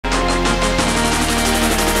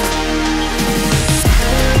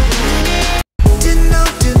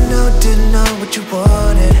what you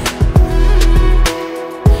wanted,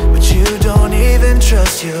 but you don't even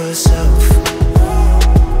trust yourself.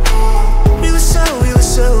 We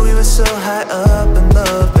were so high up in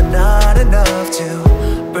love, but not enough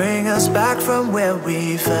to bring us back from where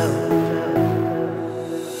we fell.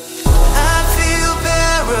 I feel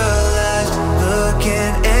paralyzed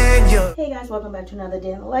looking in your... Hey guys, welcome back to another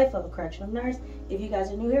day in the life of a correctional nurse. If you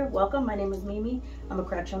guys are new here, welcome. My name is Mimi. I'm a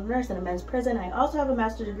correctional nurse in a men's prison. I also have a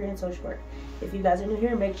master's degree in social work. If you guys are new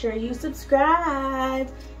here, make sure you subscribe.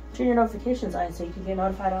 Turn your notifications on so you can get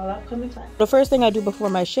notified on all upcoming time. The first thing I do before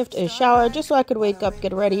my shift is shower, just so I could wake up,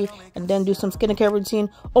 get ready, and then do some skincare routine.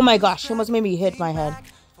 Oh my gosh, he almost made me hit my head.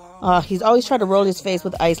 He's always trying to roll his face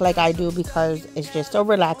with ice like I do because it's just so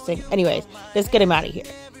relaxing. Anyways, let's get him out of here.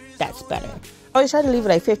 That's better. I always try to leave it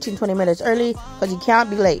like 15-20 minutes early because you can't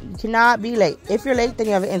be late. You cannot be late. If you're late, then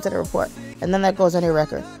you have an incident report, and then that goes on your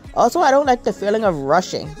record. Also, I don't like the feeling of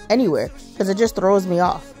rushing anywhere because it just throws me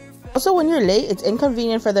off. Also, when you're late, it's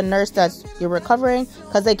inconvenient for the nurse that you're recovering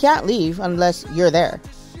because they can't leave unless you're there.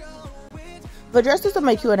 For dresses on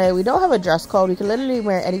my Q&A, we don't have a dress code. We can literally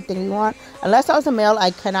wear anything we want. Unless I was a male,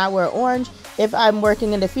 I cannot wear orange. If I'm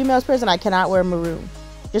working in the females prison, I cannot wear maroon.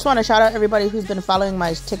 Just want to shout out everybody who's been following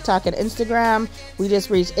my TikTok and Instagram. We just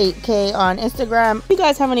reached 8K on Instagram. If you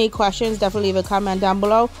guys have any questions, definitely leave a comment down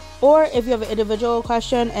below. Or if you have an individual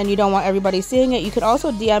question and you don't want everybody seeing it, you could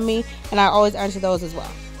also DM me and I always answer those as well.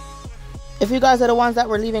 If you guys are the ones that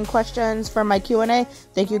were leaving questions for my Q&A,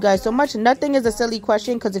 thank you guys so much. Nothing is a silly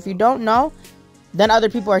question because if you don't know, then other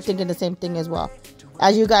people are thinking the same thing as well.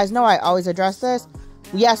 As you guys know, I always address this.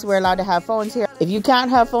 Yes, we're allowed to have phones here. If you can't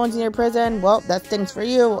have phones in your prison, well, that's things for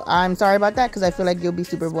you. I'm sorry about that because I feel like you'll be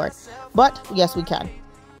super bored. But yes, we can.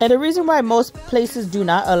 And the reason why most places do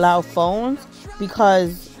not allow phones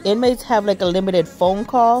because inmates have like a limited phone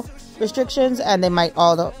call restrictions and they might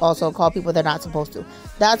also call people they're not supposed to.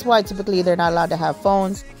 That's why typically they're not allowed to have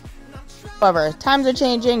phones. However, times are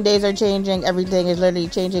changing, days are changing, everything is literally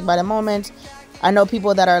changing by the moment. I know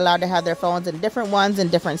people that are allowed to have their phones in different ones in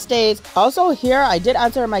different states. Also here, I did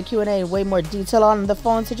answer my Q&A in way more detail on the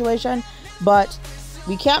phone situation, but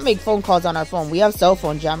we can't make phone calls on our phone. We have cell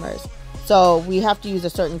phone jammers. So we have to use a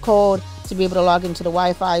certain code to be able to log into the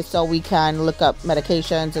Wi-Fi so we can look up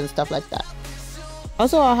medications and stuff like that.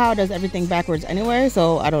 Also, Ohio does everything backwards anyway,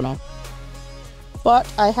 so I don't know.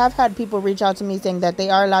 But I have had people reach out to me saying that they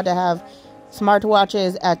are allowed to have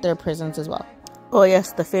smartwatches at their prisons as well. Oh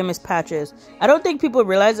yes, the famous patches. I don't think people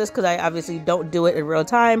realize this because I obviously don't do it in real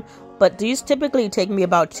time, but these typically take me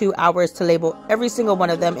about 2 hours to label every single one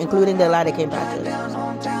of them, including the lidocaine patches.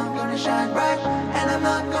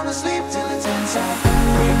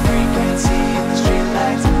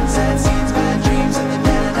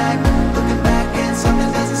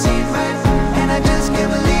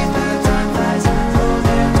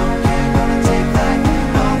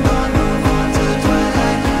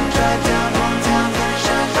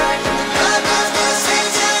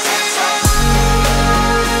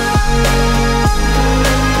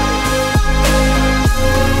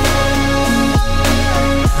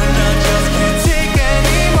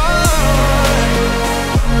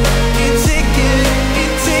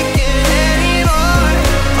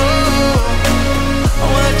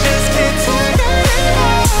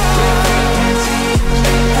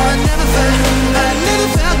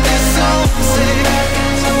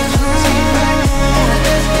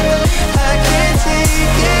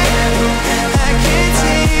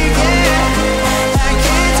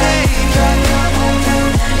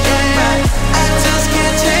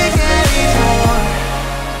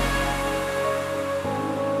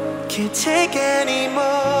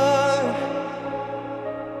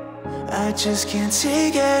 I just can't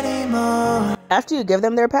take anymore. After you give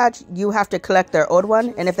them their patch, you have to collect their old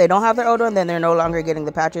one, and if they don't have their old one, then they're no longer getting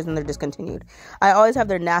the patches and they're discontinued. I always have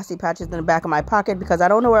their nasty patches in the back of my pocket because I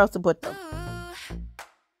don't know where else to put them.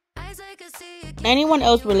 Anyone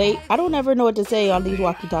else relate? I don't ever know what to say on these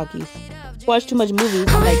walkie-talkies. Watch too much movies.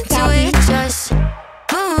 I'm like, just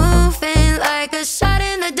moving like a shot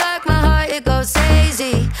in the dark. My heart, it goes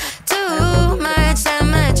crazy. Too much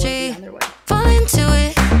symmetry. Fall into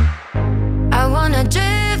it. I wanna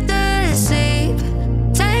drift asleep,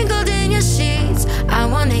 tangled in your sheets. I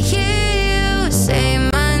wanna hear you say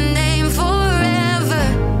my name forever.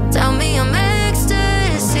 Tell me I'm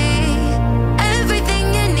ecstasy,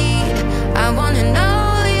 everything you need. I wanna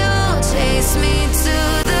know you'll chase me to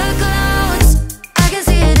the clouds. I can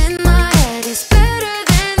see it in my head. It's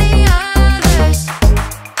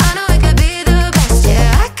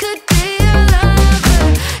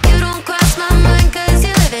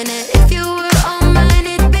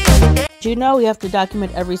you know, we have to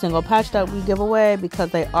document every single patch that we give away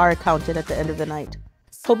because they are counted at the end of the night.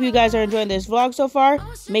 Hope you guys are enjoying this vlog so far.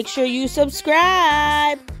 Make sure you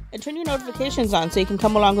subscribe and turn your notifications on so you can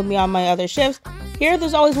come along with me on my other shifts. Here,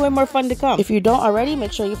 there's always way more fun to come. If you don't already,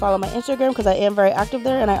 make sure you follow my Instagram because I am very active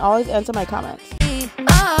there and I always answer my comments.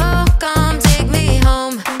 Oh, come take me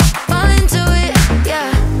home. Fall into it,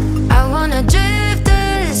 yeah. I wanna drift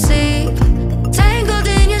asleep, tangled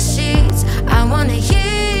in your sheets. I wanna hear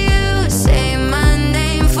you say my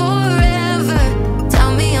name forever.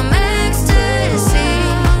 Tell me I'm ecstasy,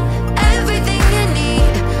 everything you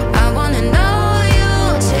need. I wanna know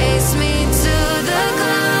you'll chase me to the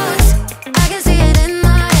clouds. I can see it in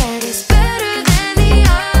my head, it's better than the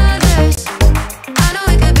others. I know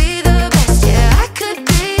it could be the best, yeah, I could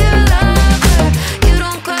be your lover. You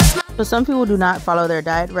don't cross my... So some people do not follow their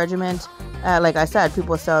diet regimen. Like I said,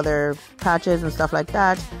 people sell their patches and stuff like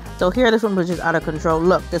that. So here, this one was just out of control.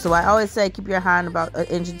 Look, this is why I always say keep your hand about 1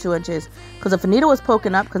 inch and 2 inches. Because if a needle was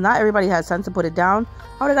poking up, because not everybody has sense to put it down,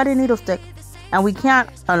 how would I got a needle stick? And we can't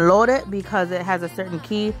unload it because it has a certain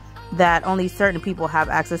key that only certain people have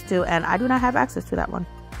access to. And I do not have access to that one.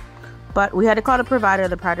 But we had to call the provider.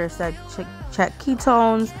 The provider said check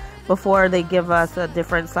ketones before they give us a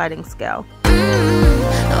different sliding scale. No,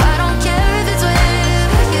 I don't care if it's where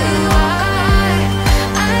you are.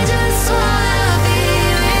 I just wanna be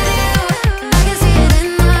with you. I can see it in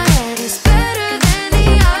my head, it's better than the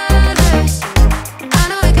others. I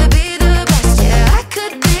know it could be the best, yeah, I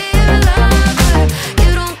could be your lover. You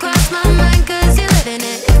don't cross my mind cause you're living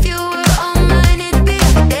it. If you were all mine, it'd be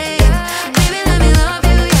every day. Baby, let me love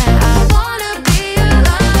you, yeah, I wanna be your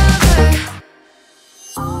lover.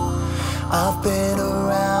 I've been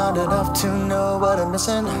around enough to know what I'm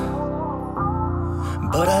missing,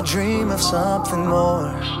 but I dream of something more.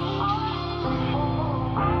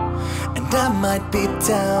 And I might be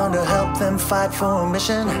down to help them fight for a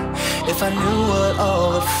mission if I knew what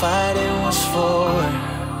all the fighting was for.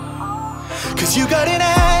 Cause you got an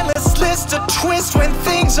endless list of twists when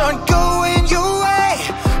things aren't going your way.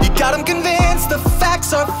 You got them convinced the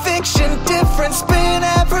facts are fiction, different spin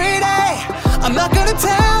every day. I'm not gonna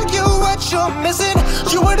tell you what you're missing,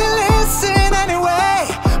 you wouldn't listen anyway.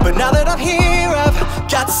 But now that I'm here, I've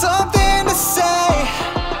got something to say.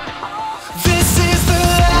 This is the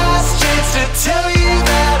last chance to tell you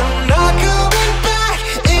that I'm not coming back.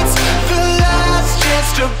 It's the last chance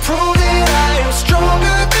to prove that I am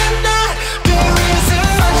stronger than that. There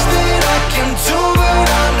isn't much that I can do, but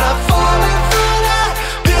I'm not falling for that.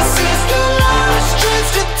 This is the last chance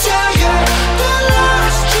to tell you, the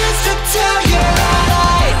last chance to tell you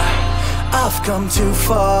that I've come too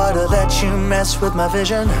far to let you mess with my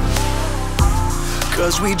vision.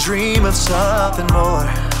 Cause we dream of something more.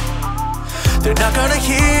 They're not gonna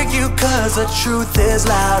hear you cause the truth is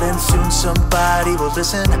loud, and soon somebody will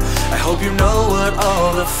listen. I hope you know what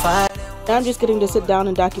all the fight. Now I'm just getting to sit down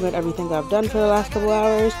and document everything I've done for the last couple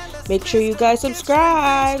hours. Make sure you guys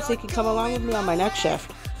subscribe so you can come along with me on my next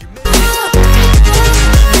shift.